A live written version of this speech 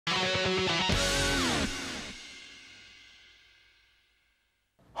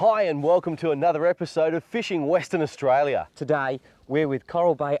Hi and welcome to another episode of Fishing Western Australia. Today we're with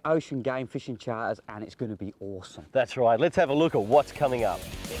Coral Bay Ocean Game Fishing Charters and it's going to be awesome. That's right, let's have a look at what's coming up.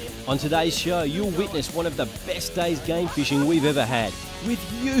 On today's show, you'll witness one of the best days game fishing we've ever had, with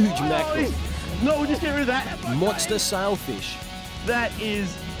huge mackerel, No, we'll just get rid of that. monster sailfish, That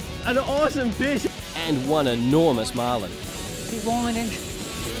is an awesome fish. and one enormous marlin. Is it winding?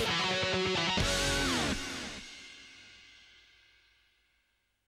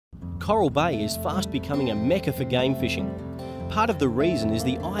 Coral Bay is fast becoming a mecca for game fishing. Part of the reason is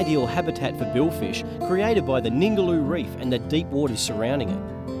the ideal habitat for billfish created by the Ningaloo Reef and the deep waters surrounding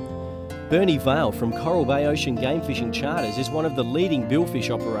it. Bernie Vale from Coral Bay Ocean Game Fishing Charters is one of the leading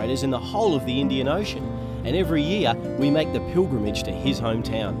billfish operators in the whole of the Indian Ocean, and every year we make the pilgrimage to his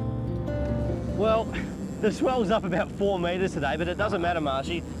hometown. Well, the swell's up about 4 metres today, but it doesn't matter,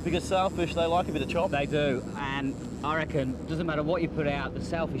 Marshy, because sailfish, they like a bit of chop. They do, and I reckon doesn't matter what you put out, the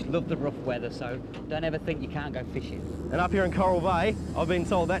sailfish love the rough weather, so don't ever think you can't go fishing. And up here in Coral Bay, I've been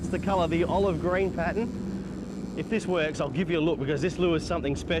told that's the colour, the olive green pattern. If this works, I'll give you a look because this lure is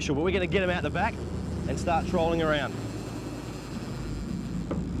something special, but we're going to get them out the back and start trolling around.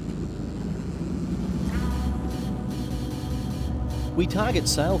 We target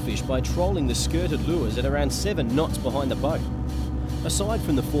sailfish by trolling the skirted lures at around 7 knots behind the boat. Aside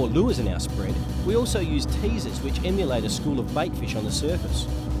from the 4 lures in our spread, we also use teasers which emulate a school of baitfish on the surface.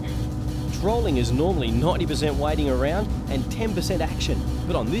 Trolling is normally 90% waiting around and 10% action,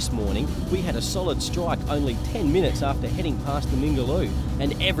 but on this morning we had a solid strike only 10 minutes after heading past the Ningaloo,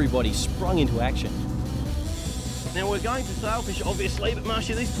 and everybody sprung into action. Now we're going to sailfish obviously, but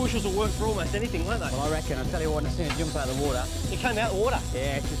Marshy, these pushers will work for almost anything, won't they? Well, I reckon, I'll tell you what, I've seen it jump out of the water. It came out of the water.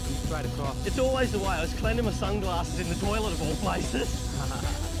 Yeah, it's just come straight across. It's always the way. I was cleaning my sunglasses in the toilet of all places.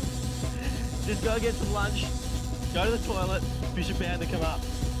 Just go get some lunch, go to the toilet, fish are bound to come up.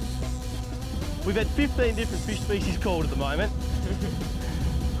 We've had 15 different fish species called at the moment.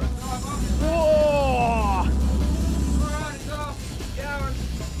 Whoa!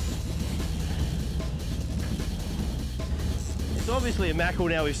 It's obviously a mackerel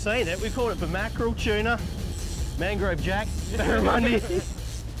now we've seen it. We've called it for mackerel, tuna, mangrove jack, barramundi.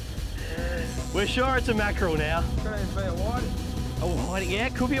 We're sure it's a mackerel now. Could be a whiting. A whiting, yeah,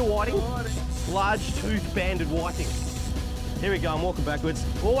 it could be a whiting. Large tooth banded whiting. Here we go, I'm walking backwards.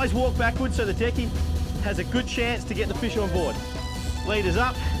 Always walk backwards so the techie has a good chance to get the fish on board. Leaders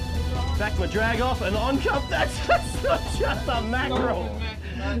up, back my drag off, and on comes, that's not just a mackerel.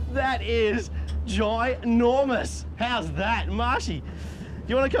 That is ginormous. How's that? Marshy, do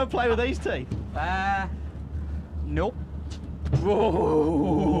you want to come play with these teeth? Nope.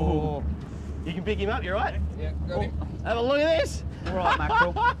 Whoa. You can pick him up, you right? Yeah, got him. Have a look at this. All right,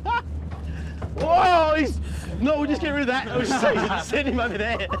 mackerel. Whoa, no, we'll just get rid of that. We'll just send him over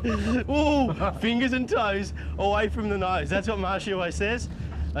there. Ooh, fingers and toes away from the nose. That's what Marshy always says.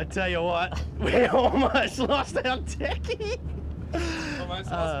 I tell you what, we almost lost our techie.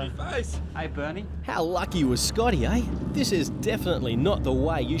 Almost lost my face. Hey, Bernie. How lucky was Scotty, eh? This is definitely not the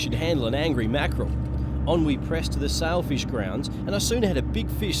way you should handle an angry mackerel. On we pressed to the sailfish grounds, and I soon had a big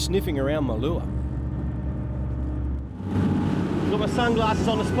fish sniffing around my lure. Got my sunglasses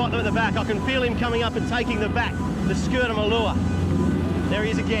on the spot at the back. I can feel him coming up and taking the back, the skirt of my lure. There he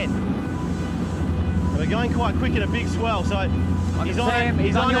is again. And we're going quite quick in a big swell, so he's on it.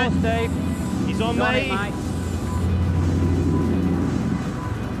 He's on yours, it. Steve. He's on Got me. it, mate.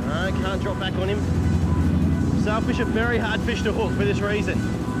 No, can't drop back on him. Sailfish are very hard fish to hook for this reason.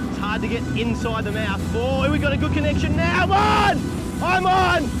 It's hard to get inside the mouth. Oh, we got a good connection now. I'm on! I'm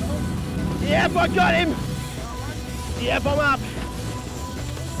on! Yep, I got him. Yep, I'm up.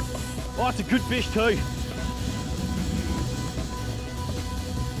 Oh, it's a good fish too.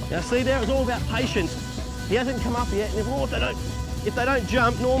 Now see there, it's all about patience. He hasn't come up yet, and if they don't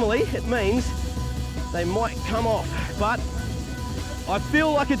jump normally, it means they might come off. But I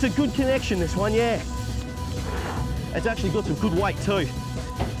feel like it's a good connection, this one, yeah. It's actually got some good weight too.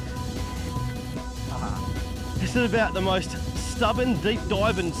 This is about the most stubborn, deep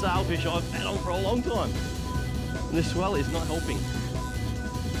diving sailfish I've had on for a long time. And the swell is not helping.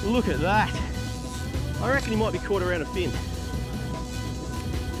 Look at that. I reckon he might be caught around a fin.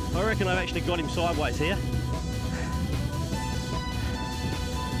 I reckon I've actually got him sideways here.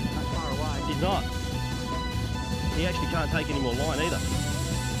 Not far away. He's not. He actually can't take any more line either.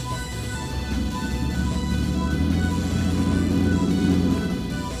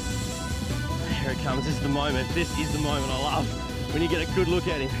 Here it comes, this is the moment. This is the moment I love, when you get a good look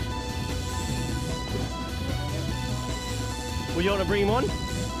at him. Well, you want to bring him on?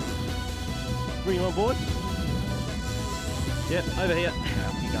 Bring him on board? Yep, over here.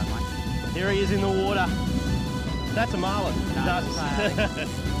 Off you go, mate. Here he is in the water. That's a marlin. No, That's-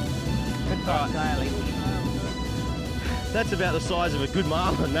 Good for sailing. That's about the size of a good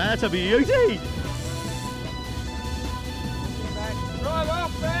marlin. That's a beauty. Drive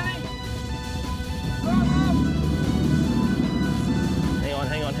up, Benny! Drive up!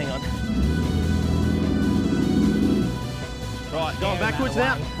 Hang on. Right, going Yeah, backwards man,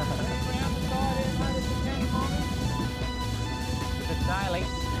 now. away. Round the side here, mate, if you can for me. Good sailing.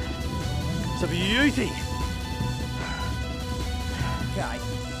 It's a beauty. Okay.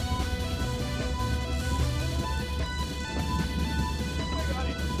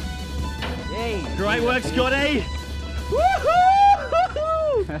 Yay. Great work, Scotty. Woohoo!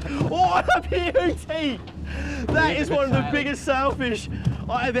 What a beauty! That is one of the biggest sailfish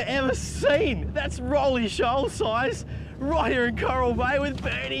I have ever seen. That's Rolly Shoal size, right here in Coral Bay with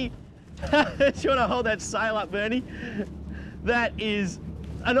Bernie. Do you want to hold that sail up, Bernie? That is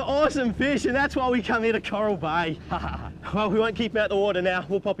an awesome fish, and that's why we come here to Coral Bay. Well, we won't keep him out the water now.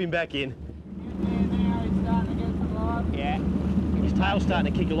 We'll pop him back in. Now he's starting to get some live. Yeah. His tail's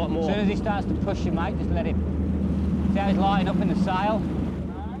starting to kick a lot As more. soon as he starts to push you, mate, just let him. See how he's lighting up in the sail?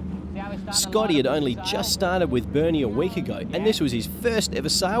 See how he's starting to Scotty line had up in only the sail? just started with Bernie a week ago, and this was his first ever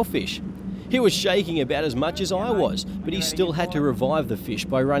sailfish. He was shaking about as much as I was, but he still had to revive the fish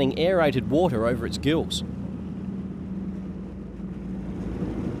by running aerated water over its gills.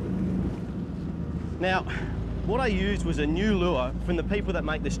 Now, what I used was a new lure from the people that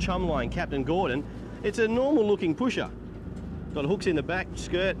make this chum line, Captain Gordon. It's a normal looking pusher. Got hooks in the back,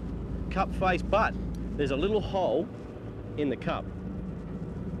 skirt, cup face, but there's a little hole in the cup.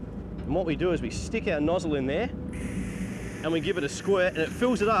 And what we do is we stick our nozzle in there and we give it a squirt, and it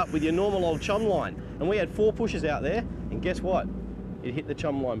fills it up with your normal old chum line. And we had 4 pushers out there, and guess what? It hit the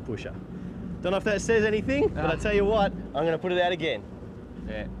chum line pusher. Don't know if that says anything, but I tell you what, I'm gonna put it out again.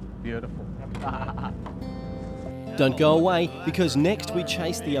 Yeah, beautiful. Don't go away, because next we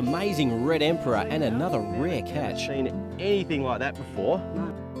chase the amazing Red Emperor and another rare catch. Seen anything like that before.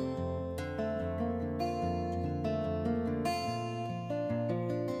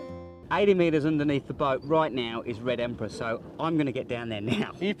 80 metres underneath the boat right now is Red Emperor, so I'm going to get down there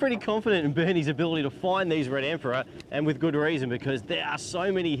now. He's pretty confident in Bernie's ability to find these Red Emperor, and with good reason, because there are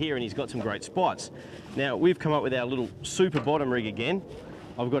so many here and he's got some great spots. Now, we've come up with our little super bottom rig again.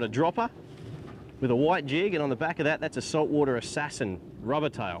 I've got a dropper with a white jig, and on the back of that, that's a saltwater assassin rubber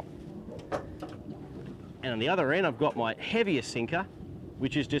tail. And on the other end, I've got my heaviest sinker,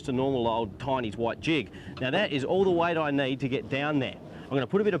 which is just a normal old tiny white jig. Now that is all the weight I need to get down there. I'm going to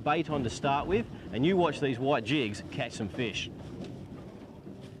put a bit of bait on to start with, and you watch these white jigs catch some fish.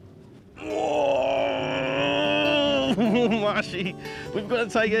 Oh, Marshy, we've got to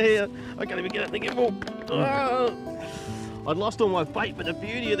take it here. I can't even get it to get more. Oh. I'd lost all my bait, but the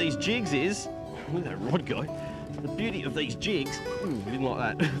beauty of these jigs is, look at that rod go. The beauty of these jigs, didn't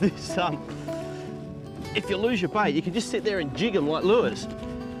like that. This, if you lose your bait, you can just sit there and jig them like lures.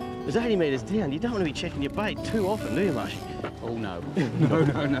 There's 80 metres down. You don't want to be checking your bait too often, do you, Marshy? Oh no. No,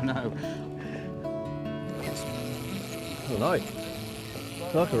 no, no, no. I don't know.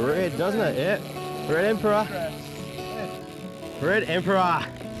 Like a red, doesn't it? Yeah. Red Emperor. Red Emperor.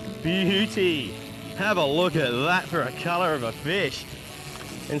 Beauty. Have a look at that for a colour of a fish.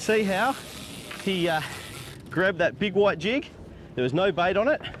 And see how he grabbed that big white jig? There was no bait on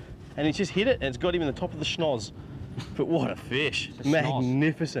it, and he just hit it, and it's got him in the top of the schnoz. But what a fish. It's a schnoz.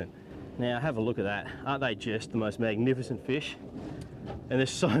 Magnificent. Now have a look at that. Aren't they just the most magnificent fish? And there's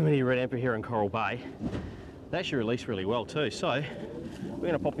so many Red Emperor here in Coral Bay. They actually release really well too. So we're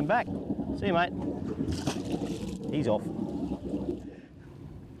gonna pop him back. See you, mate. He's off.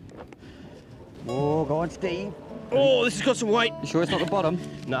 Oh, go on, Steve. Oh, this has got some weight. You sure it's not the bottom?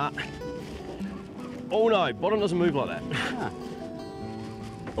 Nah. Oh no, bottom doesn't move like that. Ah.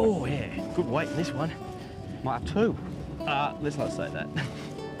 Oh yeah, good weight in this one. Might have 2. Let's not say that.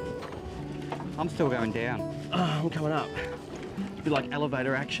 I'm still going down. I'm coming up. Be like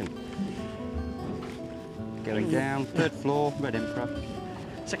elevator action. Going down, 3rd floor, Red Emperor.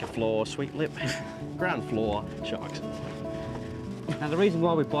 2nd floor, sweet lip. Ground floor, sharks. Now the reason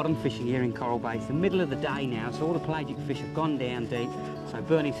why we're bottom fishing here in Coral Bay, it's the middle of the day now, so all the pelagic fish have gone down deep. So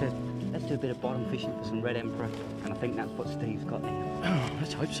Bernie said, let's do a bit of bottom fishing for some Red Emperor, and I think that's what Steve's got now. Oh,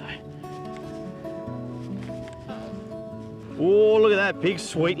 let's hope so. Oh, look at that big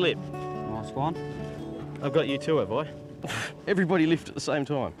sweet lip. Nice one. I've got you too, have I? Everybody lift at the same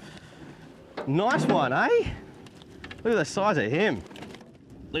time. Nice one, eh? Look at the size of him.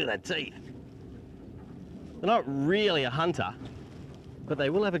 Look at that teeth. They're not really a hunter, but they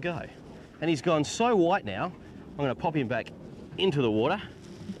will have a go. And he's gone so white now, I'm going to pop him back into the water,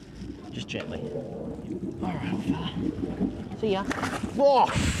 just gently. All right, see ya. Whoa,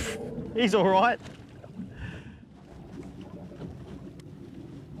 he's all right.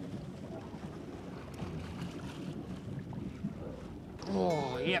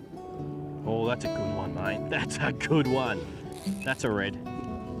 Oh, yep. Oh, that's a good one, mate. That's a good one. That's a red.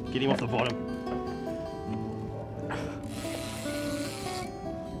 Get him off the bottom.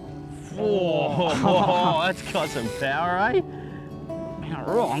 Oh, that's got some power, eh? You're not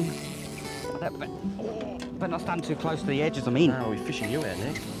wrong. But not stand too close to the edges, I mean. No, we're fishing you out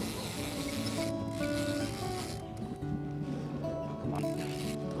next. Come on.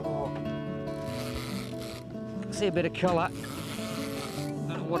 Oh. See a bit of colour. Don't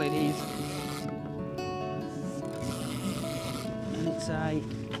know what it is. And it's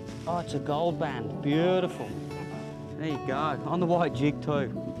it's a gold band. Beautiful. There you go. On the white jig too.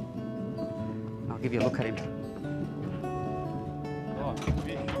 I'll give you a look at him. Oh,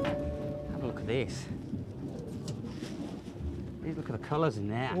 Have a look at this. Please look at the colours in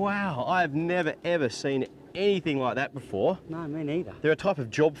there. wow, I've never ever seen anything like that before. No, me neither. They're a type of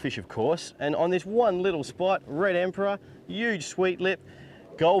job fish, of course, and on this one little spot, red emperor, huge sweet lip,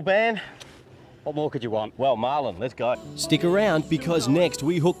 gold band. What more could you want? Well, marlin, let's go. Stick around because next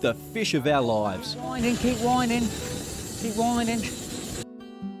we hook the fish of our lives. Winding, keep winding. Keep winding.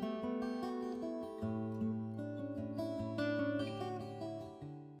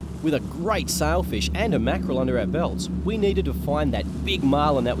 With a great sailfish and a mackerel under our belts, we needed to find that big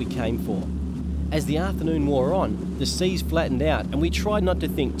marlin that we came for. As the afternoon wore on, the seas flattened out and we tried not to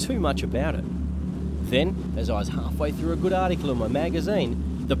think too much about it. Then, as I was halfway through a good article in my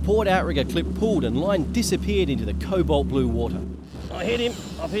magazine, the port outrigger clip pulled and line disappeared into the cobalt blue water. I've hit him,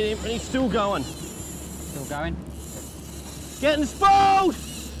 and he's still going. Still going. Getting spooled!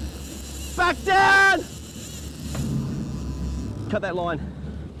 Back down! Cut that line.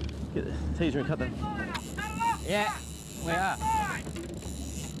 Get the teaser and cut that. Yeah, we are.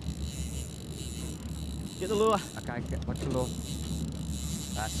 Get the lure. Okay, watch the lure.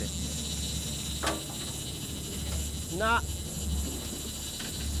 That's it. Nah.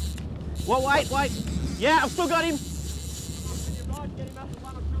 Well, wait. Yeah, I've still got him.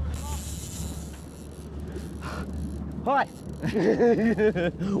 Hi.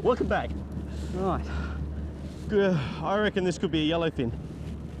 Welcome back. Right. Good. I reckon this could be a yellowfin.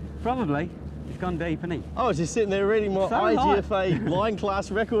 Probably. He's gone deep, hasn't he? I was just sitting there reading my So IGFA line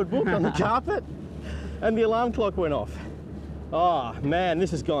class record book on the carpet, and the alarm clock went off. Oh man, this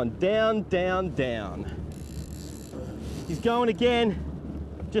has gone down, down, down. He's going again,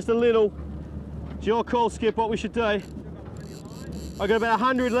 just a little. It's your call, Skip, what we should do. I've got about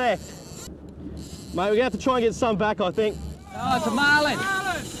 100 left. Mate, we're gonna have to try and get some back, I think. Oh, it's a marlin.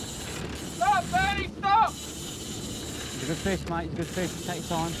 Stop, Bernie, stop! It's a good fish, mate. It's a good fish. Take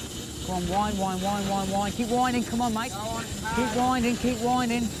your time. Come on, wind. Keep winding. Come on, mate. Keep winding. Keep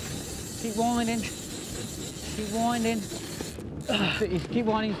winding. Keep winding. Keep winding. Keep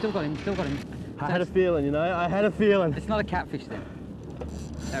winding. Still got him. Still got him. I had a feeling, you know, I had a feeling. It's not a catfish then.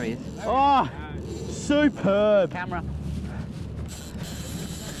 There he is. Oh, superb. Camera.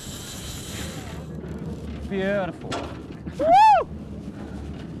 Beautiful. Woo!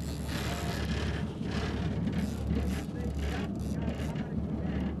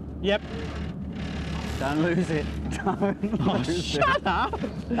 Yep. Don't lose it. Don't lose it. Shut up!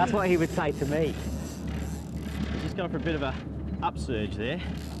 That's what he would say to me. Just going for a bit of a upsurge there.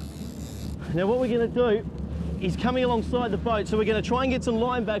 Now what we're going to do is coming alongside the boat, so we're going to try and get some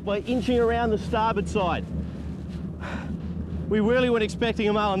line back by inching around the starboard side. We really weren't expecting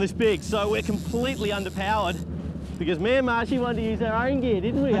a marlin this big, so we're completely underpowered because me and Marshy wanted to use our own gear,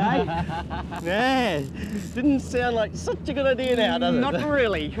 didn't we, eh? Yeah, didn't sound like such a good idea now, does it? Not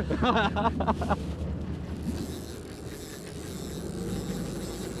really.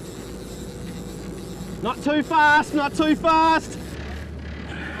 Not too fast, not too fast.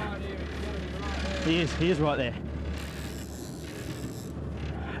 He is right there.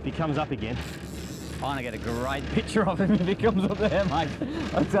 If he comes up again. Trying to get a great picture of him if he comes up there, mate.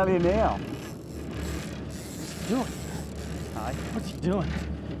 I'll tell you now. What's he doing? Aye. What's he doing?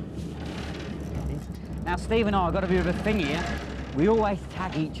 Now, Steve and I have got a bit of a thing here. We always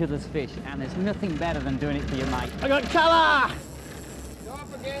tag each other's fish, and there's nothing better than doing it for your mate. I got colour! Go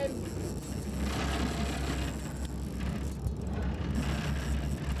up again.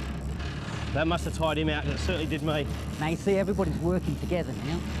 That must have tied him out, because it certainly did me. Now, you see, everybody's working together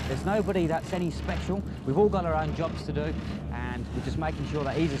now. There's nobody that's any special. We've all got our own jobs to do, and we're just making sure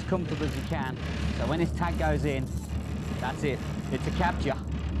that he's as comfortable as he can. So when his tag goes in, that's it. It's a capture.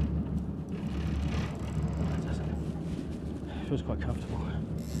 feels quite comfortable.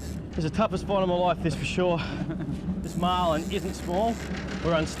 It's the toughest spot of my life, this for sure. This marlin isn't small.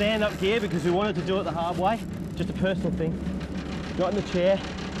 We're on stand-up gear because we wanted to do it the hard way. Just a personal thing. Got in the chair.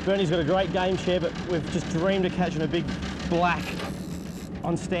 Bernie's got a great game chair, but we've just dreamed of catching a big black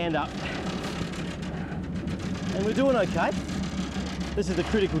on stand-up. And we're doing okay. This is the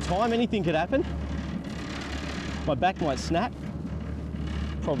critical time. Anything could happen. My back might snap.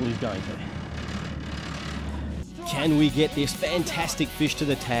 Probably is going to. Can we get this fantastic fish to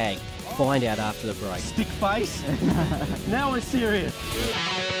the tag? Find out after the break. Stick face. Now we're serious.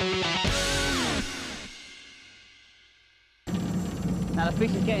 Now the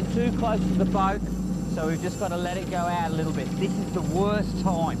fish is getting too close to the boat, so we've just got to let it go out a little bit. This is the worst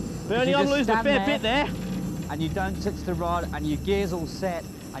time. Bernie, I'm losing a fair bit there. And you don't touch the rod, and your gear's all set,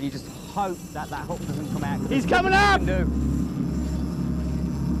 and you just hope that that hook doesn't come out. He's coming up! There he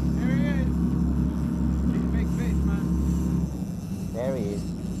is. He's a big fish, man. There he is.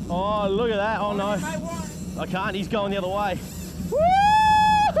 Oh, look at that. Oh, no. Mate, what? I can't. He's going the other way.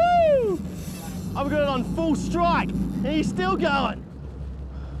 Woo-hoo! I've got it on full strike, and he's still going.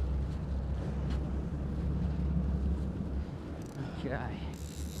 Okay.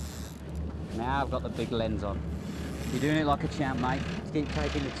 Now I've got the big lens on. You're doing it like a champ, mate. Just keep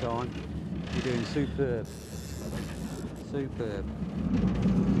taking your time. You're doing superb. Superb.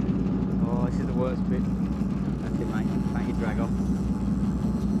 Oh, this is the worst bit. That's it, mate. Make your drag off.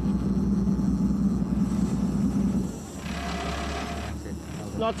 That's it.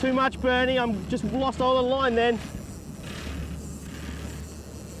 Not too much, Bernie. I'm just lost all the line then.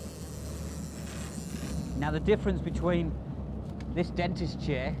 Now the difference between this dentist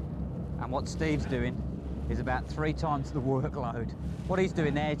chair and what Steve's doing is about 3 times the workload. What he's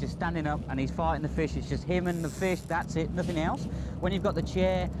doing there is just standing up and he's fighting the fish. It's just him and the fish, that's it, nothing else. When you've got the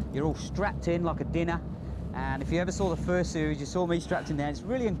chair, you're all strapped in like a dinner. And if you ever saw the first series, you saw me strapped in there. It's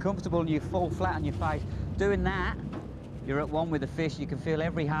really uncomfortable and you fall flat on your face. Doing that, you're at one with the fish. You can feel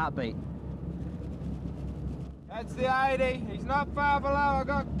every heartbeat. That's the 80. He's not far below. I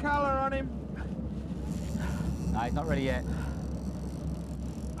got colour on him. No, he's not ready yet.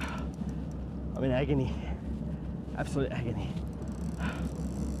 I'm in agony. Absolute agony.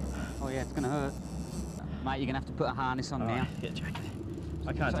 Oh yeah, it's gonna hurt. Mate, you're gonna have to put a harness on All now. right, get a jacket.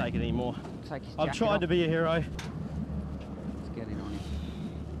 I can't take it anymore. Take his I've jacket tried off. to be a hero. Let's get it on him.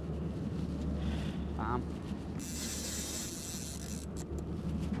 Bam.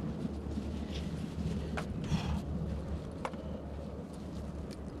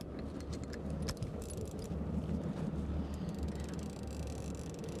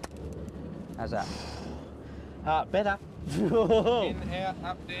 How's that? Better. In, out,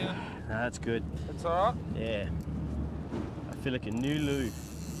 up, down. That's good. That's all right. Yeah. I feel like a new Lou.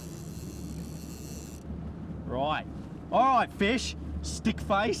 Right. All right, fish. Stick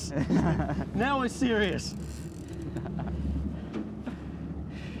face. Now we're serious.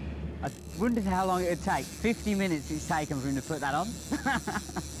 I wondered how long it would take. 50 minutes it's taken for him to put that on.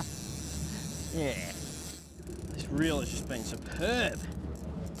 Yeah. This reel has just been superb.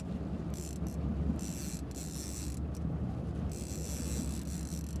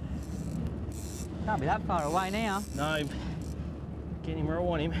 Can't be that far away now. No. Get him where I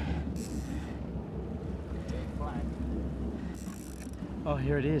want him. Oh,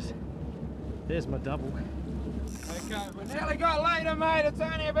 here it is. There's my double. Okay, we nearly got later, mate. It's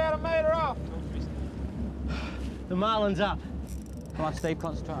only about a metre off. The marlin's up. Come on, Steve,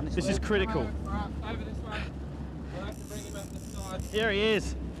 concentrate on this. This is critical. Right, over this way. We'll have to bring him up this side. Here he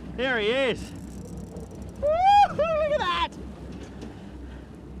is. Here he is. Woo! Look at that.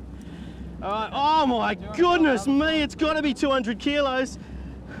 All right. Oh my goodness me! It's got to be 200 kilos.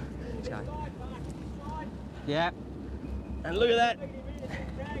 Let's go. Yeah. And look at that.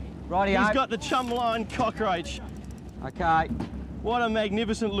 Righty-o. He's got the chum line cockroach. Okay. What a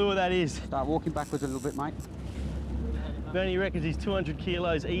magnificent lure that is. Start walking backwards a little bit, mate. Bernie reckons he's 200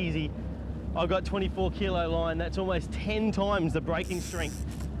 kilos easy. I've got 24 kilo line. That's almost 10 times the breaking strength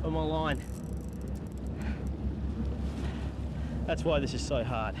of my line. That's why this is so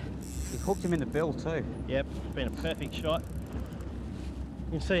hard. You hooked him in the bill too. Yep, been a perfect shot.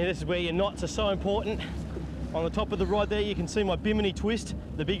 You can see this is where your knots are so important. On the top of the rod there, you can see my bimini twist,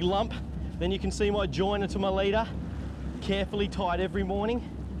 the big lump. Then you can see my joiner to my leader, carefully tied every morning,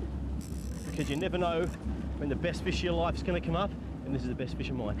 because you never know when the best fish of your life's going to come up, and this is the best fish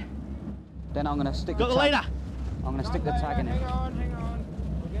of mine. Then I'm going to stick Got the tag. leader. I'm going to stick the tag in Hang it. on, hang on.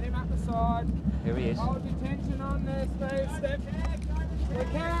 We'll get him up the side. Here he is. Hold your tension on there, Steve. Step. We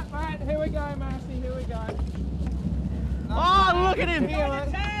can't, mate. Here we go, Marcy. Here we go. Oh, look at him. Feel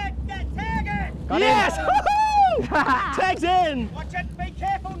it. Got Yes! him. Woohoo! Tag's in! Watch it, be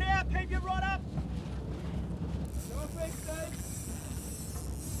careful now, keep your rod up.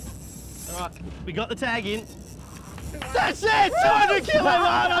 Alright, we got the tag in. That's it! 200 kilo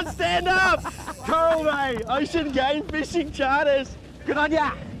line on stand up! Coral Bay, Ocean Game Fishing Charters. Good on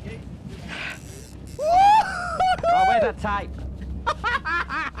ya! Woo! Oh, where's that tape?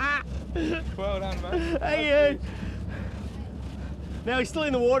 Well done, mate. Thank you. Now he's still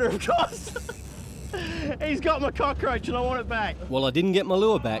in the water, of course. He's got my cockroach and I want it back. Well, I didn't get my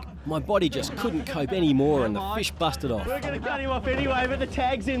lure back. My body just couldn't cope anymore and the fish busted off. We're going to cut him off anyway, but the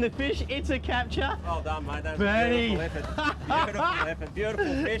tag's in the fish. It's a capture. Well done, mate. That was Bernie. a beautiful effort. Beautiful effort.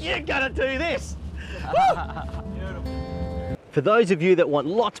 Beautiful fish. You're going to do this. Beautiful. For those of you that want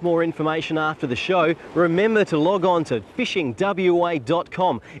lots more information after the show, remember to log on to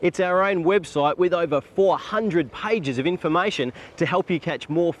fishingwa.com. It's our own website with over 400 pages of information to help you catch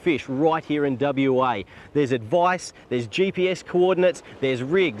more fish right here in WA. There's advice, there's GPS coordinates, there's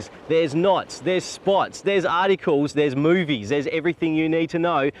rigs, there's knots, there's spots, there's articles, there's movies, there's everything you need to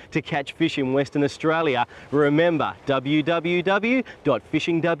know to catch fish in Western Australia. Remember,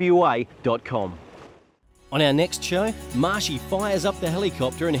 www.fishingwa.com. On our next show, Marshy fires up the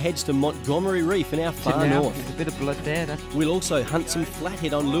helicopter and heads to Montgomery Reef in our far north. There's a bit of blood there. That's... We'll also hunt some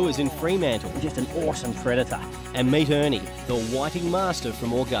flathead on lures in Fremantle. Just an awesome predator. And meet Ernie, the whiting master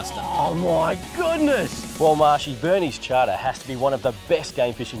from Augusta. Oh my goodness! Well, Marshy, Bernie's charter has to be one of the best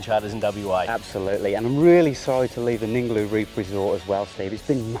game fishing charters in WA. Absolutely, and I'm really sorry to leave the Ningaloo Reef Resort as well, Steve. It's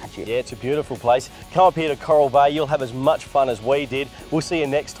been magic. Yeah, it's a beautiful place. Come up here to Coral Bay, you'll have as much fun as we did. We'll see you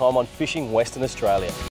next time on Fishing Western Australia.